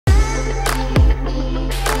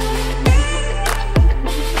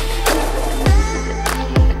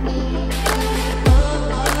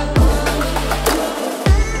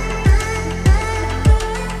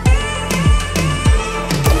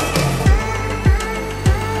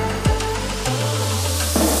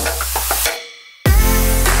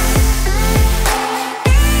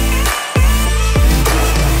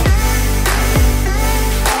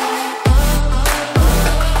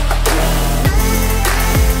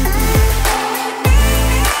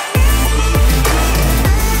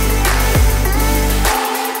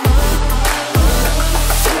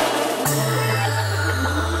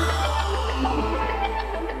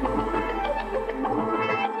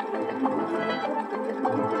We're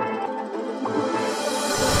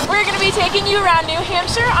going to be taking you around New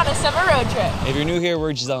Hampshire on a summer road trip. If you're new here,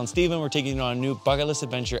 we're Giselle and Steven. We're taking you on a new bucket list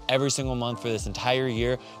adventure every single month for this entire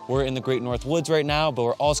year. We're in the Great North Woods right now, but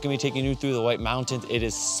we're also going to be taking you through the White Mountains. It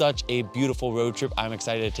is such a beautiful road trip. I'm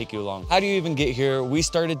excited to take you along. How do you even get here? We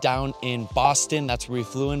started down in Boston. That's where we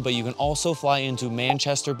flew in, but you can also fly into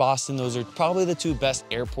Manchester, Boston. Those are probably the two best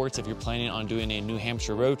airports if you're planning on doing a New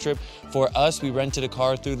Hampshire road trip. For us, we rented a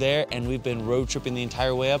car through there and we've been road tripping the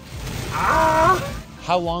entire way up.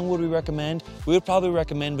 How long would we recommend? We would probably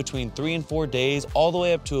recommend between 3 and 4 days, all the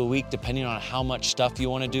way up to a week, depending on how much stuff you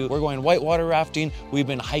want to do. We're going whitewater rafting. We've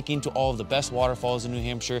been hiking to all of the best waterfalls in New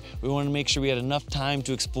Hampshire. We wanted to make sure we had enough time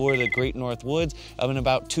to explore the Great North Woods in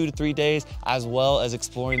about 2 to 3 days, as well as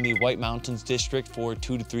exploring the White Mountains district for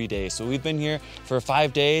 2 to 3 days. So we've been here for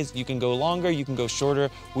 5 days. You can go longer, you can go shorter.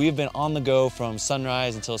 We've been on the go from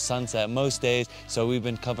sunrise until sunset most days, so we've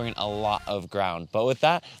been covering a lot of ground. But with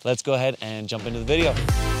that, let's go ahead and jump into the video.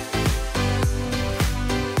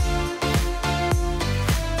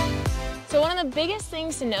 So one of the biggest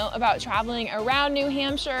things to note about traveling around New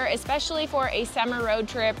Hampshire, especially for a summer road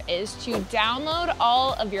trip, is to download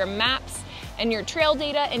all of your maps and your trail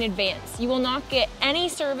data in advance. You will not get any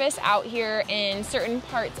service out here in certain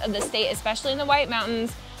parts of the state, especially in the White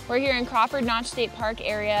Mountains. We're here in Crawford Notch State Park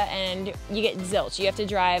area and you get zilch. You have to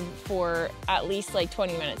drive for at least like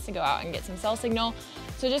 20 minutes to go out and get some cell signal.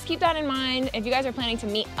 So just keep that in mind. If you guys are planning to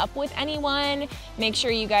meet up with anyone, make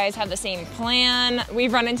sure you guys have the same plan.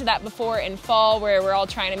 We've run into that before in fall where we're all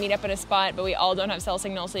trying to meet up in a spot, but we all don't have cell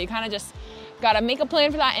signal. So you kind of just gotta make a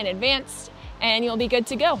plan for that in advance and you'll be good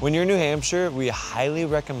to go. When you're in New Hampshire, we highly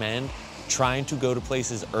recommend trying to go to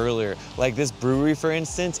places earlier. Like this brewery, for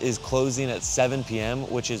instance, is closing at 7 p.m.,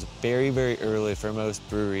 which is very, very early for most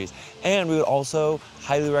breweries. And we would also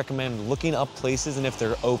highly recommend looking up places and if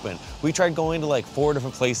they're open. We tried going to like 4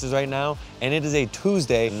 different places right now, and it is a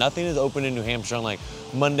Tuesday. Nothing is open in New Hampshire on like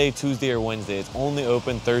Monday, Tuesday, or Wednesday. It's only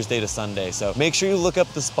open Thursday to Sunday. So make sure you look up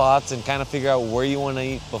the spots and kind of figure out where you want to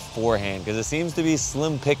eat beforehand, because it seems to be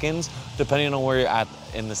slim pickings depending on where you're at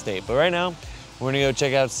in the state. But right now, we're gonna go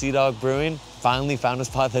check out Sea Dog Brewing. Finally found a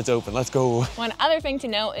spot that's open. Let's go. One other thing to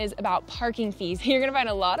note is about parking fees. You're gonna find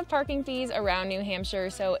a lot of parking fees around New Hampshire,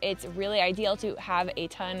 so it's really ideal to have a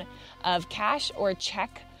ton of cash or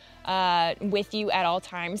check with you at all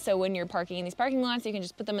times. So when you're parking in these parking lots, you can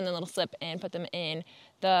just put them in the little slip and put them in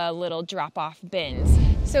the little drop-off bins.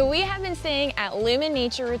 So we have been staying at Lumen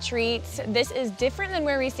Nature Retreats. This is different than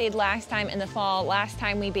where we stayed last time in the fall. Last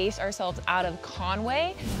time we based ourselves out of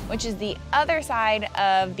Conway, which is the other side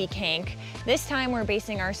of the Kank. This time we're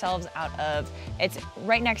basing ourselves out of, it's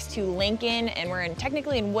right next to Lincoln, and we're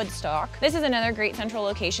technically in Woodstock. This is another great central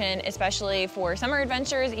location, especially for summer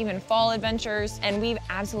adventures, even fall adventures. And we've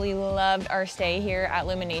absolutely loved our stay here at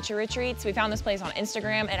Lumen Nature Retreats. We found this place on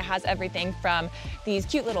Instagram and it has everything from these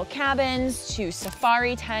cute little cabins to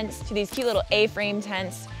safari tents to these cute little A-frame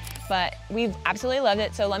tents, but we've absolutely loved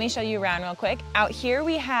it. So let me show you around real quick. Out here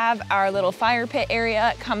we have our little fire pit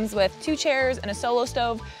area. It comes with 2 chairs and a solo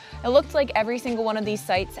stove. It looked like every single one of these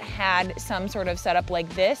sites had some sort of setup like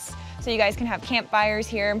this. So you guys can have campfires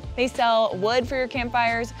here. They sell wood for your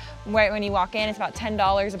campfires. Right when you walk in, it's about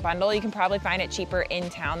 $10 a bundle. You can probably find it cheaper in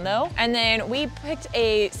town though. And then we picked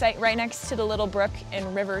a site right next to the little brook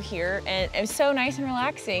and river here. And it was so nice and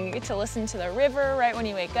relaxing. You get to listen to the river right when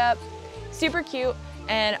you wake up. Super cute.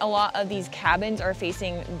 And a lot of these cabins are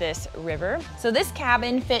facing this river. So this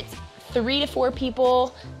cabin fits 3 to 4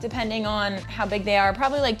 people, depending on how big they are.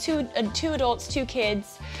 Probably like two adults, 2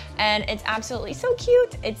 kids. And it's absolutely so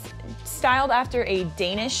cute. It's styled after a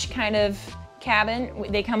Danish kind of cabin.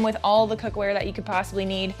 They come with all the cookware that you could possibly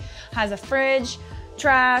need. Has a fridge,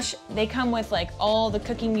 trash. They come with like all the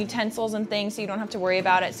cooking utensils and things, so you don't have to worry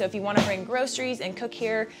about it. So if you want to bring groceries and cook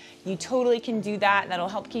here, you totally can do that. That'll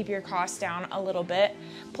help keep your costs down a little bit.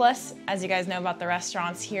 Plus, as you guys know about the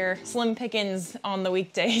restaurants here, slim pickings on the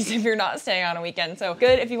weekdays if you're not staying on a weekend. So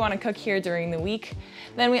good if you want to cook here during the week.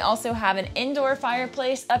 Then we also have an indoor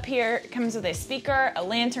fireplace up here. It comes with a speaker, a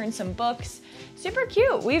lantern, some books. Super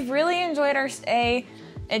cute. We've really enjoyed our stay.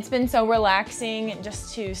 It's been so relaxing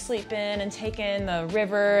just to sleep in and take in the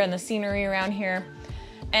river and the scenery around here.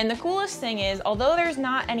 And the coolest thing is, although there's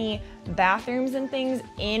not any bathrooms and things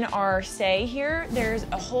in our stay here, there's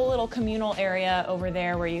a whole little communal area over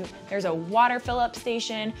there where there's a water fill-up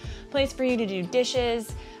station, place for you to do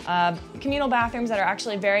dishes, communal bathrooms that are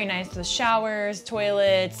actually very nice with showers,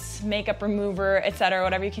 toilets, makeup remover, etc.,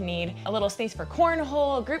 whatever you can need. A little space for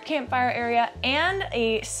cornhole, a group campfire area, and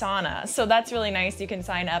a sauna. So that's really nice. You can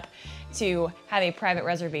sign up to have a private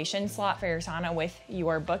reservation slot for your sauna with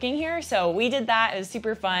your booking here. So we did that. It was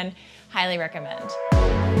super fun. Highly recommend.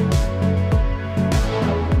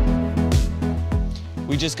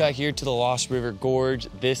 We just got here to the Lost River Gorge.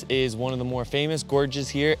 This is one of the more famous gorges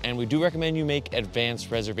here, and we do recommend you make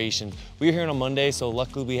advanced reservations. We're here on a Monday, so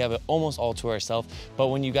luckily we have it almost all to ourselves. But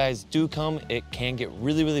when you guys do come, it can get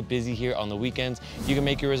really, really busy here on the weekends. You can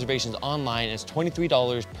make your reservations online. It's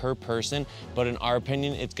 $23 per person, but in our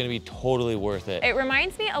opinion, it's gonna be totally worth it. It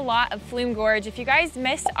reminds me a lot of Flume Gorge. If you guys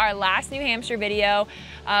missed our last New Hampshire video,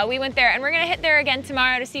 we went there, and we're gonna hit there again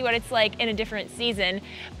tomorrow to see what it's like in a different season.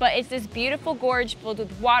 But it's this beautiful gorge filled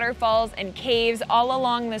with waterfalls and caves all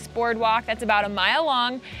along this boardwalk that's about a mile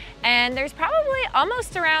long. And there's probably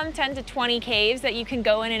almost around 10 to 20 caves that you can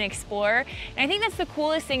go in and explore. And I think that's the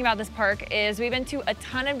coolest thing about this park is we've been to a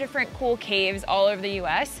ton of different cool caves all over the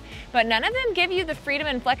US, but none of them give you the freedom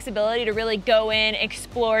and flexibility to really go in,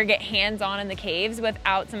 explore, get hands-on in the caves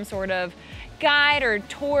without some sort of guide or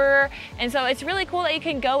tour. And so it's really cool that you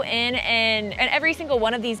can go in and every single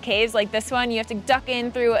one of these caves, like this one, you have to duck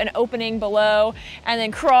in through an opening below and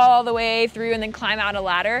then crawl all the way through and then climb out a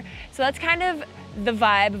ladder. So that's kind of the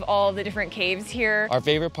vibe of all of the different caves here. Our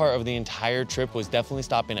favorite part of the entire trip was definitely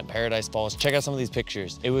stopping at Paradise Falls. Check out some of these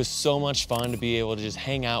pictures. It was so much fun to be able to just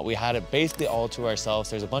hang out. We had it basically all to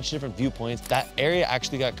ourselves. There's a bunch of different viewpoints. That area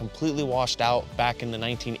actually got completely washed out back in the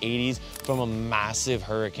 1980s from a massive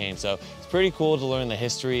hurricane. So it's pretty cool to learn the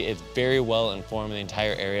history. It's very well informed, the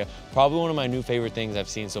entire area. Probably one of my new favorite things I've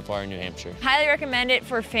seen so far in New Hampshire. Highly recommend it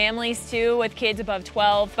for families too, with kids above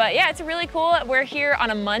 12. But yeah, it's really cool. We're here on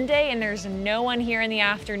a Monday and there's no one here in the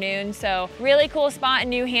afternoon. So really cool spot in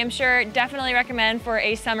New Hampshire. Definitely recommend for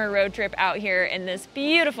a summer road trip out here in this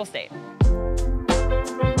beautiful state.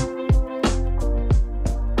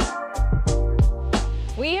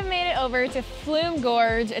 We have made it over to Flume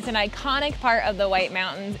Gorge. It's an iconic part of the White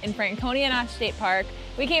Mountains in Connecticut Lakes State Park.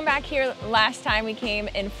 We came back here last time. We came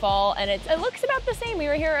in fall and it looks about the same. We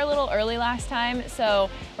were here a little early last time, so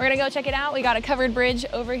we're gonna go check it out. We got a covered bridge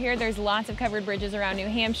over here. There's lots of covered bridges around New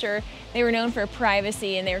Hampshire. They were known for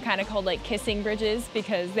privacy and they were kind of called like kissing bridges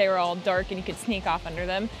because they were all dark and you could sneak off under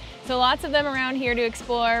them. So lots of them around here to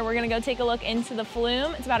explore. We're gonna go take a look into the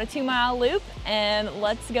Flume. It's about a 2-mile loop and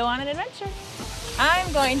let's go on an adventure.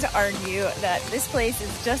 I'm going to argue that this place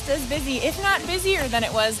is just as busy, if not busier than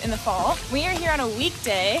it was in the fall. We are here on a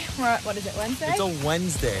weekday. What is it, Wednesday? It's a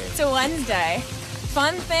Wednesday. It's a Wednesday.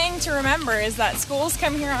 Fun thing to remember is that schools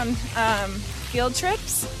come here on field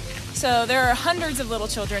trips. So there are hundreds of little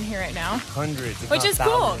children here right now. Hundreds, which is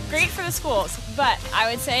cool. Great for the schools. But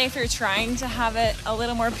I would say if you're trying to have it a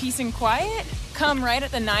little more peace and quiet, come right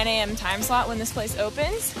at the 9 a.m. time slot when this place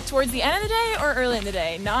opens. Towards the end of the day or early in the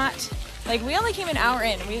day, not like we only came an hour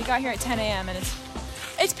in. We got here at 10 a.m. and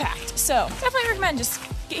it's packed. So definitely recommend just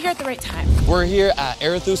get here at the right time. We're here at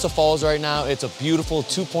Arethusa Falls right now. It's a beautiful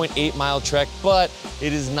 2.8-mile trek, but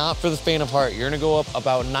it is not for the faint of heart. You're gonna go up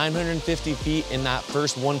about 950 feet in that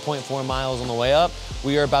first 1.4 miles on the way up.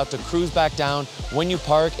 We are about to cruise back down. When you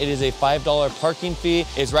park, it is a $5 parking fee.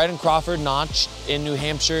 It's right in Crawford Notch in New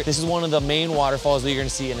Hampshire. This is one of the main waterfalls that you're gonna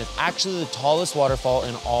see, and it's actually the tallest waterfall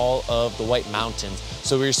in all of the White Mountains.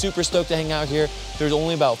 So we're super stoked to hang out here. There's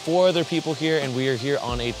only about 4 other people here, and we are here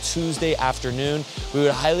on a Tuesday afternoon. We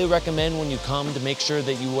would highly recommend when you come to make sure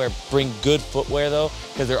that you bring good footwear though,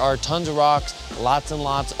 because there are tons of rocks, lots and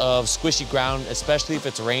lots of squishy ground, especially if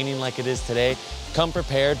it's raining like it is today. Come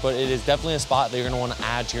prepared, but it is definitely a spot that you're gonna wanna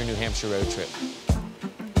add to your New Hampshire road trip.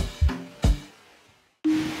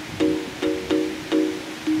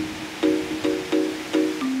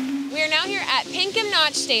 Pinkham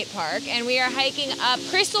Notch State Park, and we are hiking up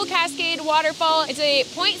Crystal Cascade Waterfall. It's a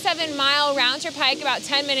 0.7-mile round trip hike, about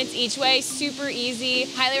 10 minutes each way, super easy.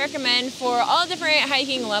 Highly recommend for all different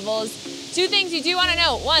hiking levels. 2 things you do want to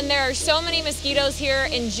know. 1, there are so many mosquitoes here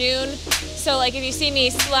in June, so like if you see me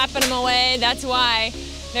slapping them away, that's why.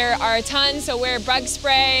 There are a ton, so wear bug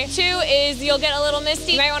spray. 2 is you'll get a little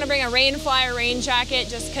misty. You might want to bring a rain fly or rain jacket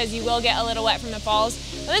just because you will get a little wet from the falls.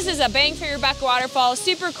 But this is a bang for your buck waterfall,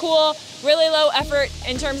 super cool, really low effort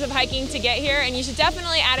in terms of hiking to get here, and you should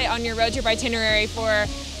definitely add it on your road trip itinerary for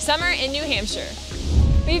summer in New Hampshire.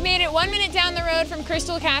 We've made it 1 minute down the road from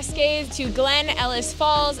Crystal Cascades to Glen, Ellis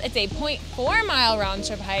Falls. It's a 0.4-mile round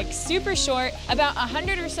trip hike, super short, about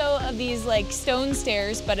 100 or so of these like stone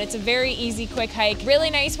stairs, but it's a very easy, quick hike.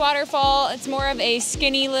 Really nice waterfall. It's more of a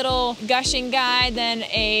skinny little gushing guy than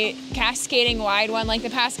a cascading wide one like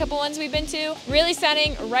the past couple ones we've been to. Really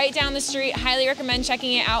stunning, right down the street. Highly recommend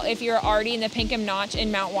checking it out if you're already in the Pinkham Notch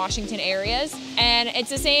and Mount Washington areas. And it's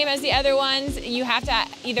the same as the other ones. You have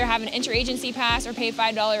to either have an interagency pass or pay a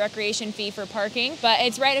 $5 recreation fee for parking, but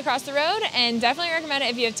it's right across the road and definitely recommend it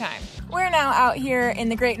if you have time. We're now out here in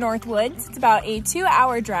the Great North Woods. It's about a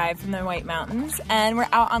 2-hour drive from the White Mountains, and we're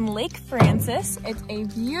out on Lake Francis. It's a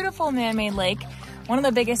beautiful man-made lake, one of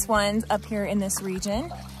the biggest ones up here in this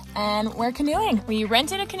region. And we're canoeing. We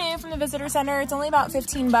rented a canoe from the visitor center. It's only about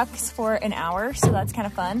 15 bucks for an hour, so that's kind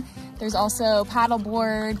of fun. There's also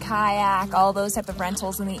paddleboard, kayak, all those type of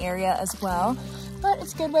rentals in the area as well. But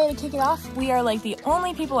it's a good way to kick it off. We are like the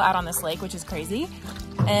only people out on this lake, which is crazy.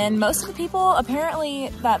 And most of the people apparently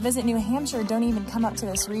that visit New Hampshire don't even come up to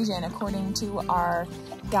this region according to our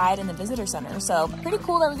guide in the visitor center. So pretty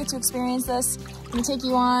cool that we get to experience this. I'm gonna take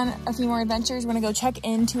you on a few more adventures. We're gonna go check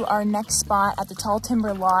into our next spot at the Tall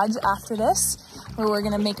Timber Lodge after this, where we're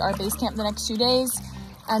gonna make our base camp the next 2 days.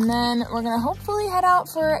 And then we're gonna hopefully head out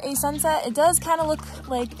for a sunset. It does kind of look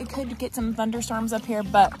like it could get some thunderstorms up here,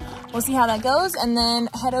 but we'll see how that goes. And then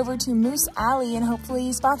head over to Moose Alley and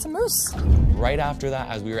hopefully spot some moose. Right after that,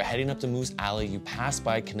 as we were heading up to Moose Alley, you pass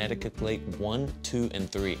by Connecticut Lake 1, 2, and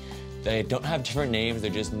 3. They don't have different names, they're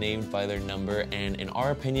just named by their number, and in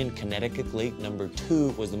our opinion, Connecticut Lake number 2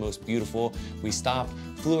 was the most beautiful. We stopped,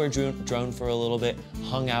 flew our drone for a little bit,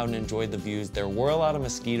 hung out and enjoyed the views. There were a lot of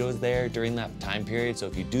mosquitoes there during that time period, so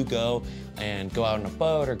if you do go and go out in a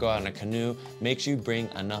boat or go out in a canoe, make sure you bring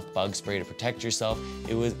enough bug spray to protect yourself.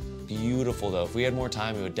 It was beautiful though. If we had more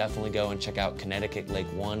time, we would definitely go and check out Connecticut Lake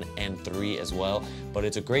 1 and 3 as well. But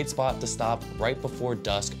it's a great spot to stop right before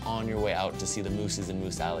dusk on your way out to see the mooses in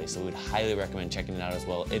Moose Alley. So we'd highly recommend checking it out as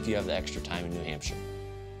well if you have the extra time in New Hampshire.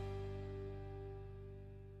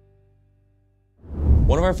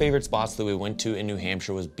 One of our favorite spots that we went to in New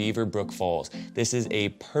Hampshire was Beaver Brook Falls. This is a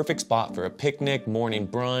perfect spot for a picnic, morning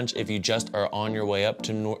brunch, if you just are on your way up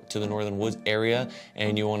to the Northern Woods area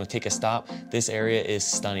and you want to take a stop. This area is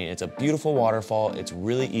stunning. It's a beautiful waterfall. It's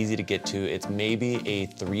really easy to get to. It's maybe a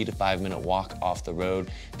 3 to 5 minute walk off the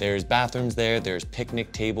road. There's bathrooms there, there's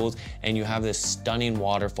picnic tables, and you have this stunning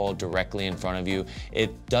waterfall directly in front of you.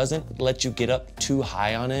 It doesn't let you get up too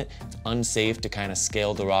high on it. It's unsafe to kind of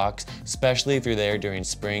scale the rocks, especially if you're there during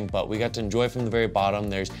spring, but we got to enjoy from the very bottom.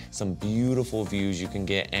 There's some beautiful views you can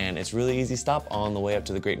get, and it's really easy stop on the way up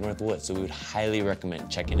to the Great North Woods, so we would highly recommend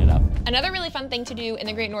checking it out. Another really fun thing to do in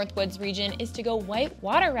the Great North Woods region is to go white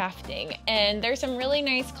water rafting, and there's some really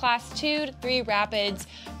nice class 2 to 3 rapids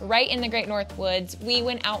right in the Great North Woods. We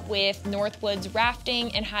went out with North Woods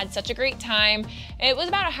rafting and had such a great time. It was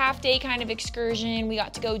about a half-day kind of excursion. We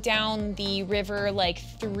got to go down the river like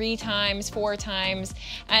 3 times, 4 times,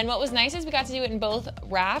 and what was nice is we got to do it in both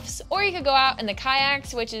rafts, or you could go out in the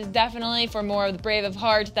kayaks, which is definitely for more of the brave of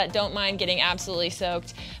heart that don't mind getting absolutely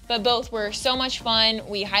soaked. But both were so much fun.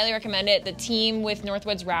 We highly recommend it. The team with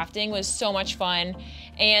Northwoods Rafting was so much fun.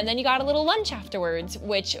 And then you got a little lunch afterwards,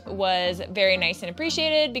 which was very nice and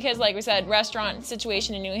appreciated because, like we said, restaurant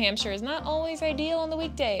situation in New Hampshire is not always ideal on the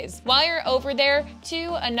weekdays. While you're over there,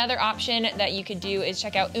 too, another option that you could do is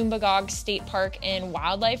check out Umbagog State Park and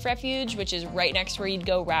Wildlife Refuge, which is right next where you'd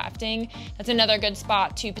go rafting. That's another good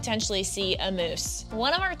spot to potentially see a moose.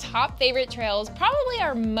 One of our top favorite trails, probably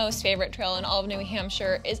our most favorite trail in all of New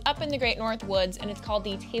Hampshire, is up in the Great North Woods, and it's called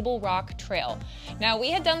the Table Rock Trail. Now,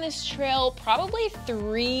 we had done this trail probably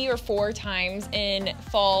 3 or 4 times in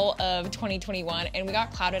fall of 2021, and we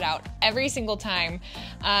got clouded out every single time.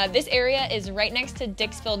 This area is right next to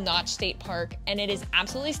Dixville Notch State Park, and it is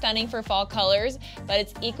absolutely stunning for fall colors, but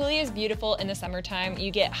it's equally as beautiful in the summertime.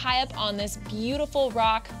 You get high up on this beautiful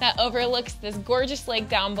rock that overlooks this gorgeous lake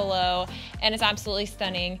down below, and it's absolutely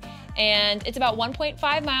stunning. And it's about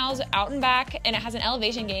 1.5 miles out and back, and it has an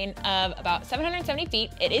elevation gain of about 770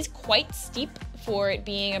 feet. It is quite steep for it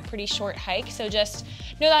being a pretty short hike, so just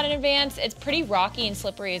know that in advance. It's pretty rocky and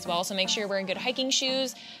slippery as well, so make sure you're wearing good hiking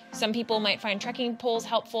shoes. Some people might find trekking poles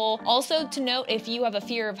helpful. Also to note, if you have a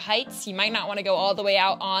fear of heights, you might not want to go all the way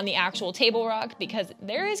out on the actual Table Rock because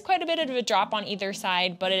there is quite a bit of a drop on either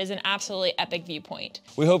side, but it is an absolutely epic viewpoint.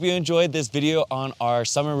 We hope you enjoyed this video on our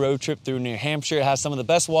summer road trip through New Hampshire. It has some of the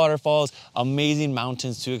best waterfalls, amazing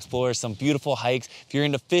mountains to explore, some beautiful hikes. If you're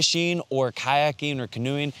into fishing or kayaking or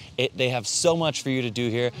canoeing, they have so much for you to do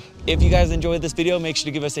here. If you guys enjoyed this video, make sure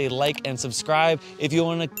to give us a like and subscribe. If you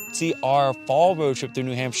want to see our fall road trip through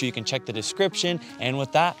New Hampshire, you can check the description. And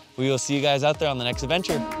with that, we will see you guys out there on the next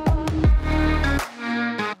adventure.